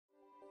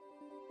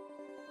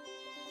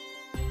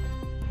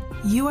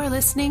You are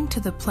listening to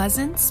the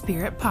Pleasant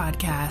Spirit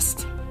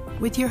Podcast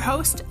with your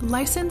host,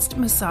 licensed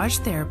massage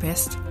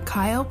therapist,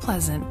 Kyle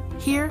Pleasant.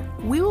 Here,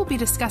 we will be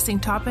discussing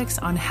topics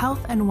on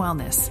health and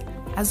wellness,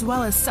 as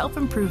well as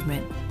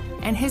self-improvement,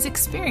 and his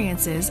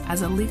experiences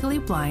as a legally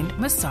blind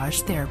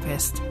massage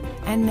therapist.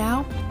 And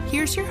now,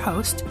 here's your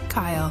host,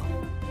 Kyle.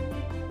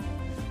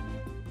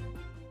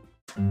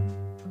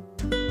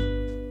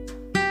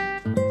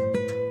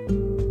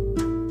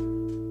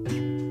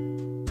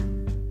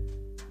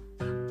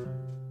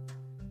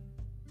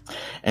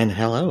 And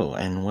hello,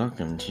 and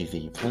welcome to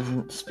the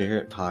Pleasant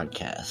Spirit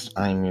Podcast.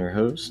 I'm your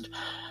host,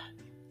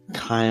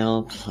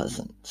 Kyle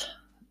Pleasant,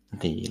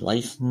 the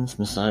licensed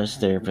massage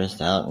therapist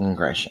out in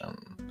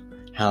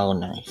Gresham. How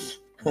nice.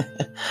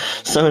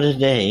 So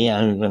today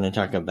I'm going to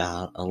talk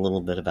about a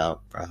little bit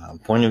about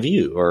point of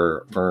view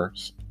or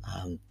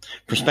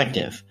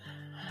perspective.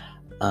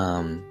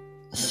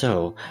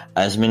 So,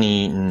 as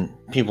many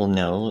people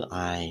know,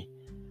 a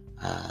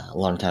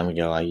long time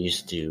ago, I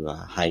used to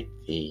hike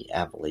the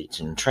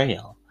Appalachian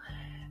Trail.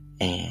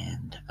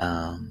 And,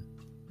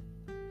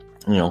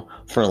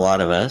 for a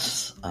lot of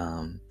us,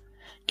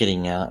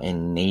 getting out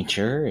in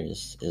nature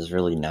is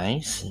really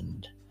nice.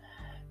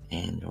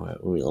 And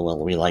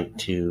we like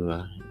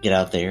to get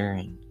out there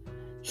and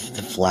see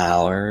the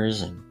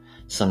flowers and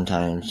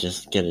sometimes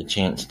just get a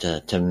chance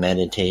to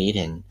meditate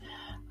and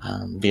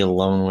be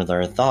alone with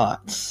our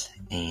thoughts.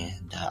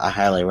 And I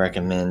highly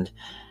recommend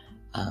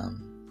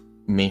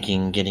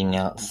getting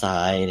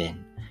outside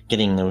and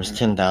getting those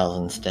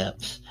 10,000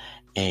 steps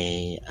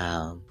a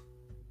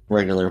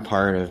regular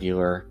part of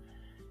your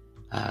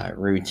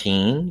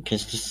routine,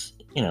 because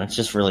it's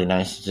just really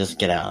nice to just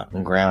get out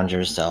and ground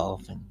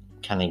yourself and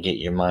kind of get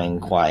your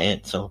mind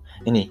quiet. So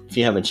if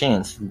you have a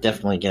chance,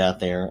 definitely get out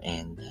there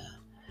and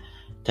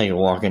take a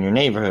walk in your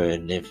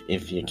neighborhood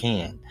if you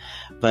can.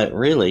 But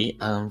really,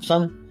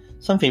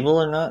 some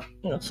people are not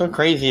so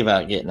crazy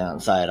about getting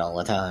outside all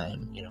the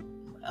time,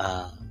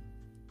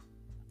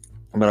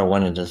 but I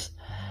wanted to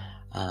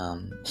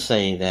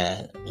say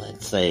that,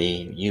 let's say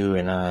you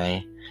and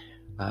I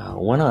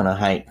went on a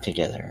hike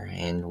together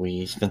and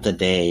we spent the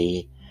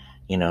day,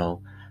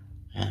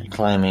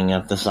 climbing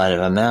up the side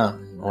of a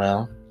mountain.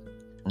 Well,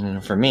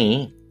 for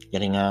me,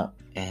 getting out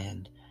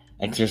and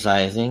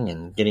exercising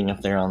and getting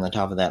up there on the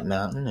top of that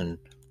mountain, and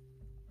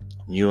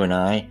you and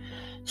I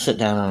sit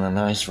down on a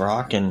nice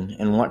rock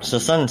and watch the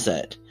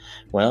sunset.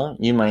 Well,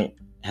 you might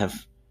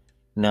have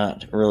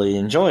not really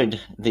enjoyed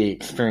the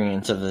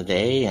experience of the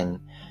day, and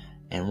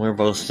we're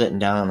both sitting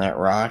down on that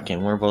rock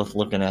and we're both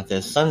looking at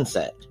this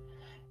sunset.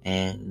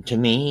 And to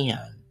me,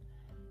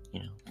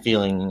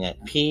 feeling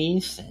at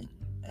peace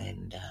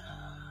and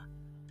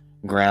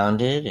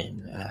grounded,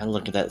 and I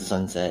look at that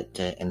sunset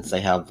and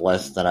say how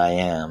blessed that I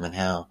am and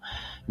how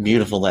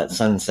beautiful that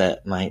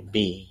sunset might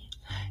be.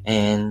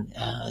 And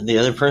the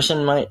other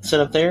person might sit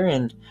up there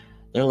and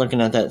they're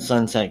looking at that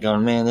sunset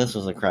going, man, this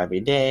was a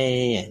crappy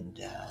day, and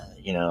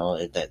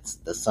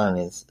the sun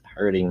is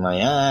hurting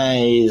my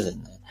eyes,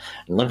 and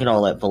look at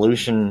all that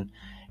pollution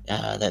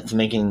that's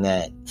making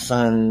that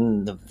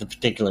sun the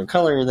particular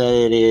color that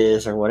it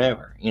is, or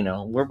whatever.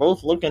 We're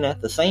both looking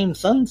at the same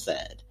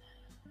sunset,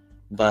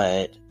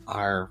 but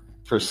our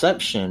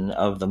perception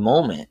of the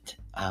moment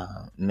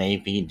may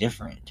be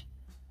different.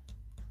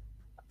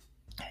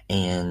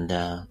 And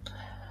that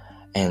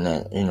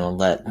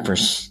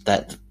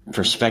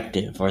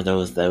perspective, or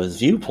those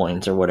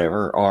viewpoints or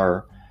whatever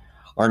are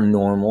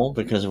normal,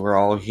 because we're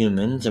all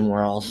humans and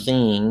we're all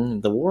seeing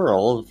the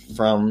world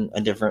from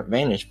a different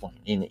vantage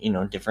point,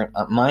 different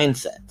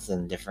mindsets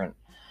and different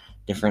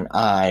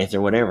eyes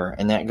or whatever.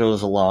 And that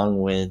goes along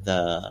with,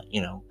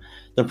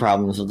 the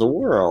problems of the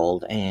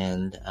world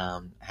and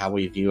how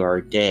we view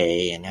our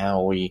day and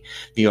how we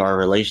view our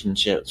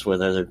relationships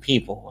with other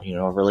people.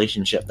 A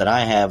relationship that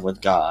I have with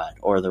God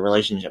or the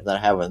relationship that I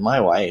have with my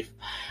wife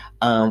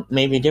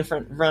may be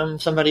different from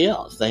somebody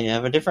else. They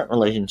have a different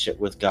relationship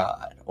with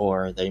God,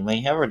 or they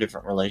may have a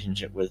different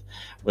relationship with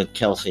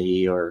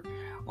Kelsey or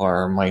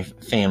my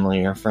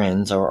family or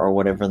friends or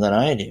whatever than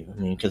I do.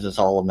 Because it's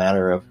all a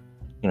matter of,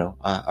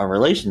 a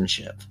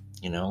relationship,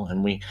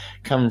 and we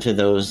come to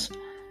those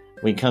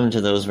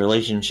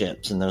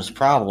relationships and those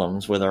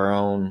problems with our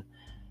own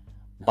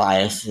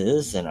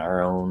biases and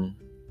our own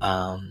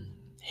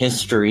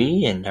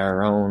history and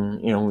our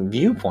own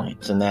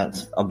viewpoints, and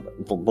that's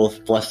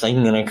both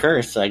blessing and a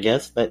curse, I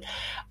guess. But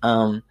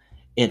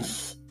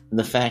it's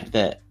the fact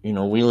that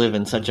we live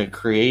in such a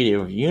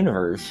creative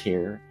universe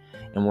here,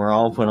 and we're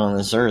all put on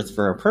this earth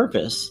for a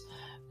purpose.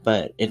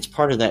 But it's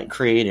part of that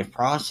creative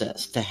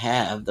process to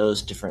have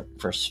those different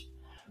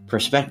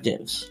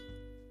perspectives,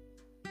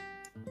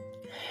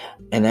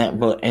 and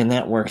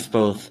that works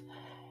both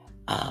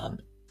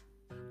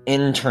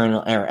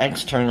internal or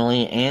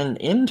externally and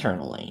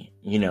internally.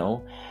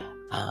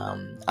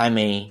 I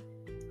may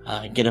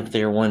get up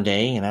there one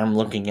day and I'm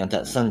looking at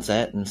that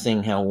sunset and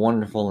seeing how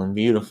wonderful and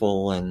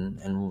beautiful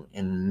and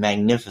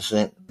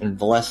magnificent and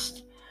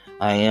blessed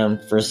I am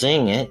for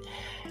seeing it.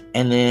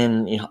 and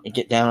then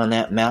get down on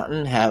that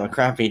mountain, have a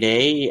crappy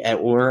day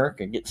at work,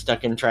 or get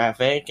stuck in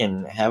traffic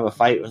and have a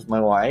fight with my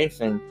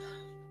wife, and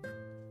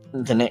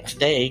the next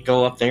day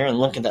go up there and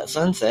look at that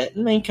sunset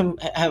and may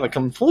have a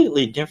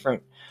completely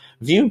different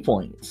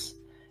viewpoints.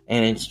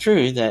 And it's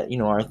true that,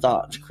 our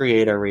thoughts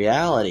create our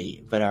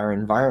reality, but our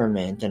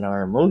environment and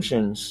our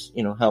emotions,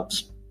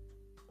 helps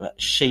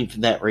shape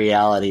that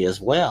reality as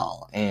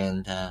well.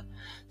 And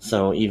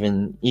so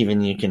even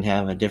you can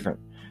have a different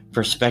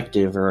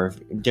perspective or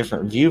a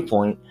different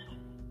viewpoint,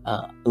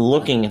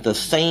 looking at the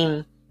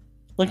same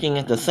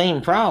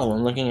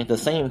problem, looking at the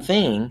same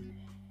thing,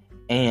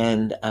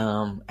 and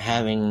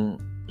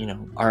having,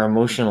 our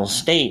emotional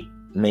state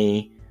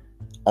may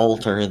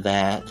alter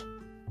that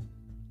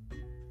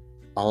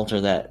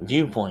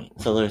viewpoint.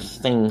 So there's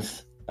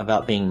things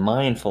about being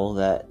mindful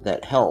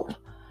that help.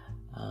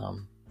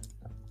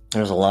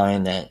 There's a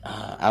line that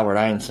Albert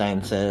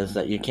Einstein says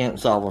that you can't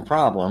solve a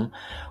problem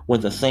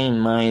with the same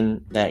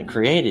mind that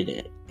created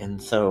it.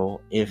 And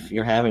so if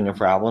you're having a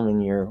problem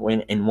and you're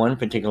in one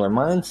particular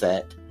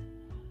mindset,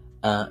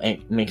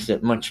 it makes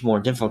it much more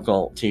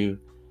difficult to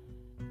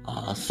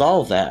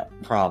solve that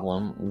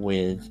problem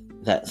with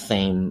that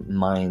same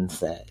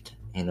mindset,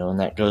 and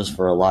that goes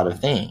for a lot of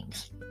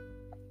things.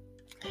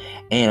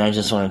 And I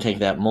just want to take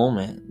that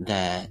moment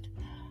that,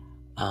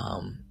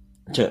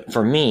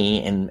 for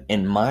me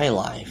in my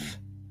life,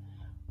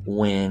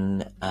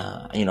 when,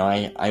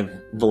 I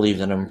believe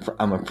that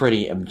I'm a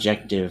pretty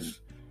objective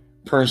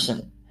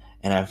person,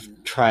 and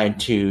I've tried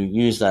to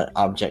use that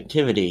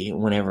objectivity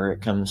whenever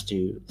it comes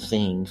to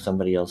seeing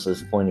somebody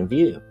else's point of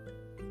view.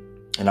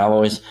 And I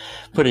always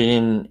put it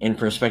in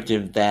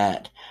perspective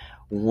that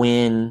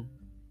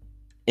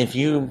if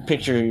you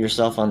picture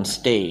yourself on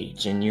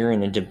stage and you're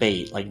in a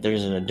debate, like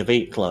there's a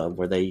debate club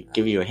where they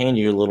hand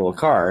you a little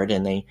card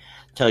and they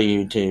tell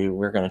you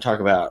we're going to talk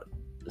about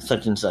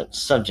such and such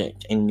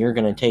subject, and you're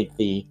going to take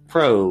the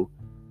pro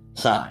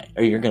side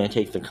or you're going to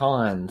take the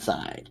con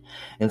side.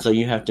 And so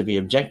you have to be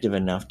objective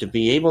enough to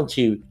be able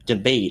to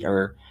debate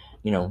or,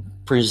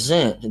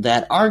 present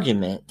that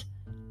argument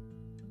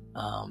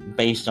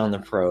based on the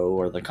pro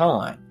or the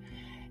con.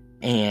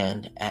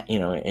 And,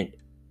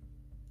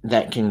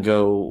 that can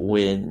go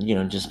with,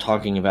 just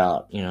talking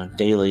about,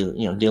 daily,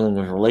 dealing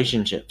with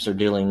relationships or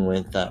dealing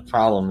with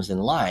problems in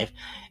life,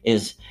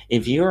 is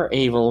if you're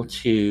able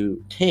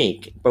to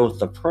take both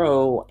the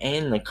pro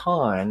and the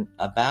con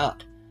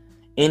about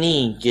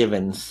any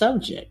given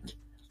subject,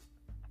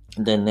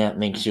 then that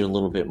makes you a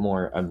little bit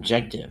more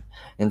objective.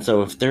 And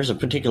so if there's a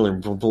particular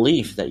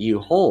belief that you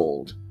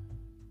hold,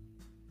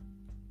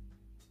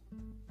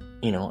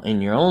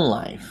 in your own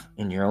life,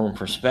 in your own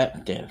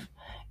perspective,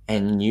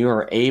 and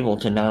you're able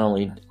to not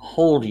only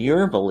hold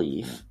your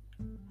belief,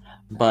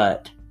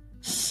 but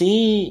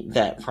see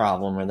that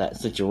problem or that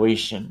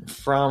situation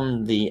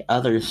from the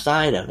other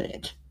side of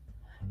it,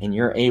 and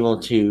you're able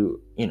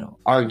to,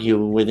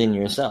 argue within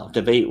yourself,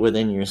 debate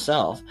within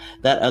yourself,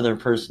 that other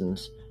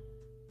person's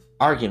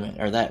argument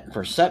or that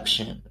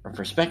perception or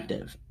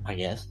perspective, I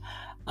guess,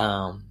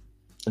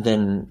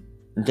 then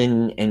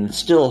and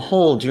still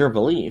hold your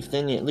belief,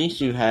 then at least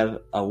you have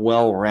a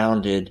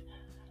well-rounded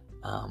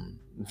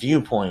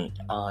viewpoint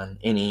on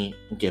any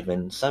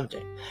given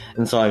subject.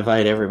 And so I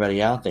invite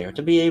everybody out there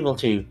to be able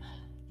to,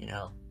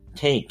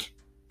 take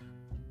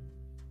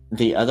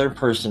the other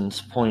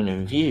person's point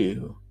of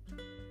view.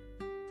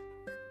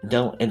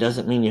 It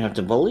doesn't mean you have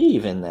to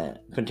believe in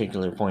that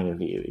particular point of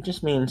view. It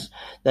just means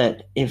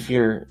that if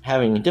you're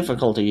having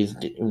difficulties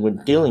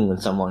with dealing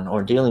with someone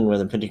or dealing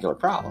with a particular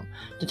problem,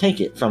 to take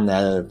it from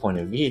that other point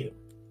of view.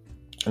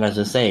 And as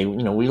I say,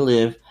 we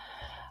live,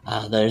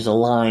 there's a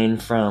line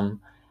from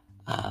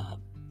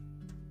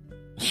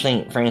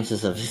St.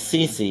 Francis of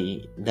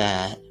Assisi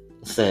that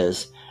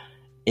says,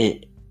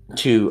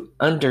 to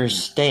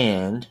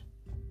understand,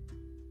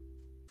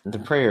 the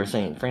prayer of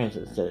St.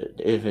 Francis,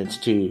 if it's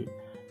to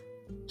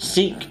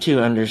seek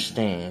to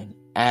understand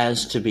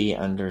as to be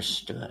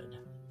understood.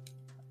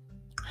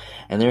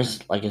 And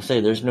there's, like I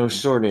say, there's no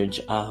shortage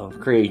of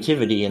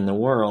creativity in the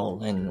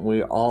world, and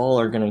we all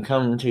are going to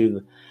come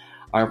to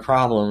our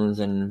problems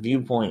and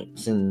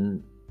viewpoints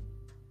and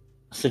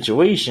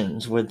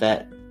situations with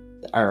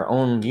our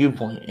own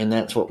viewpoint, and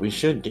that's what we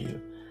should do.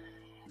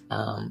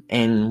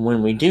 And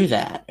when we do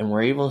that, and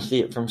we're able to see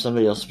it from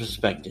somebody else's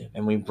perspective,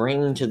 and we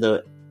bring to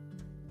the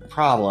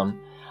problem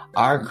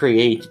our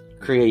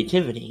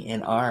creativity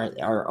and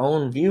our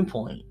own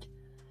viewpoint,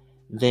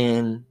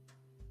 then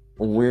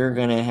we're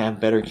going to have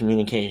better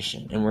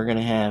communication, and we're going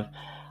to have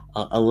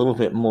a little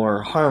bit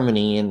more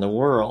harmony in the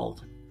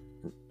world,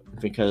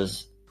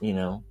 because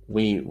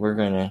we're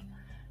going to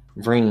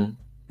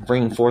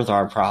bring forth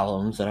our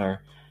problems and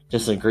our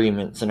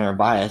disagreements and our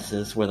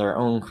biases with our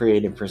own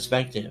creative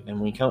perspective.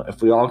 And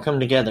if we all come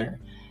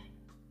together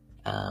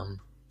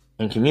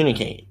and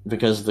communicate,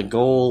 because the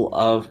goal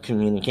of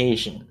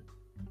communication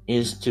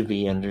is to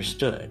be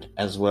understood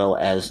as well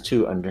as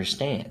to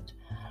understand.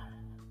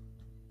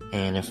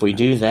 And if we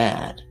do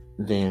that,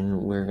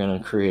 then we're going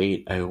to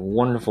create a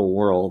wonderful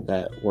world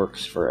that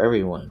works for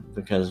everyone,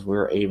 because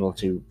we're able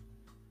to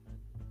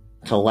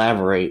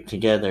collaborate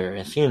together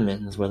as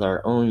humans with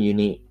our own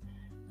unique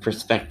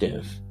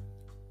perspective.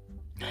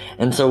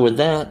 And so with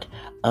that,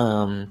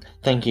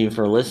 thank you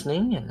for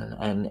listening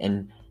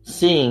and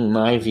seeing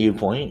my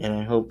viewpoint, and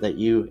I hope that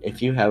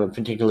if you have a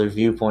particular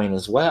viewpoint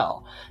as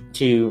well,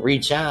 to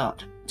reach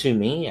out to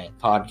me at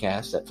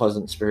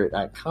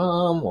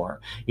podcast@pleasantspirit.com, or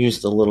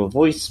use the little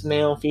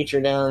voicemail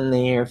feature down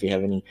there if you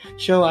have any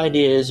show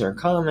ideas or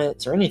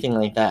comments or anything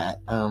like that.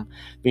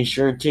 Be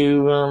sure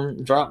to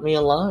drop me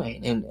a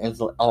line, and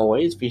as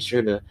always, be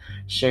sure to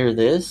share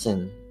this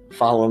and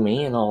follow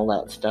me and all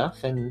that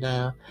stuff. And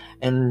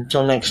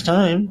until next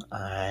time,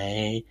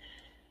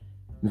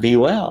 be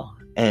well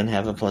and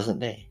have a pleasant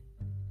day.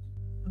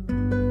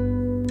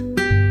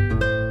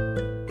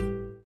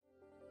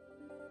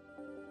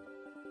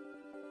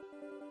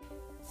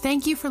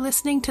 Thank you for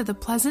listening to the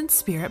Pleasant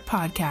Spirit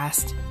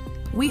Podcast.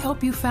 We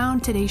hope you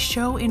found today's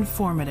show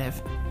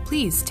informative.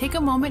 Please take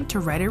a moment to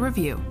write a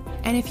review.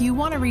 And if you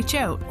want to reach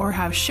out or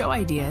have show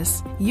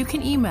ideas, you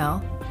can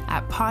email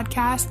at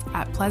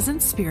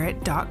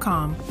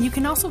podcast@pleasantspirit.com. You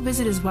can also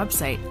visit his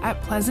website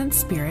at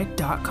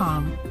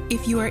pleasantspirit.com.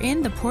 If you are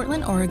in the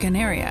Portland, Oregon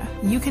area,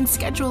 you can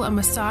schedule a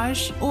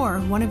massage or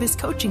one of his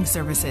coaching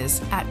services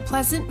at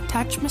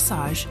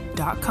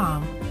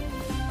pleasanttouchmassage.com.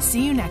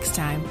 See you next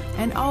time,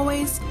 and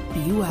always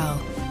be well.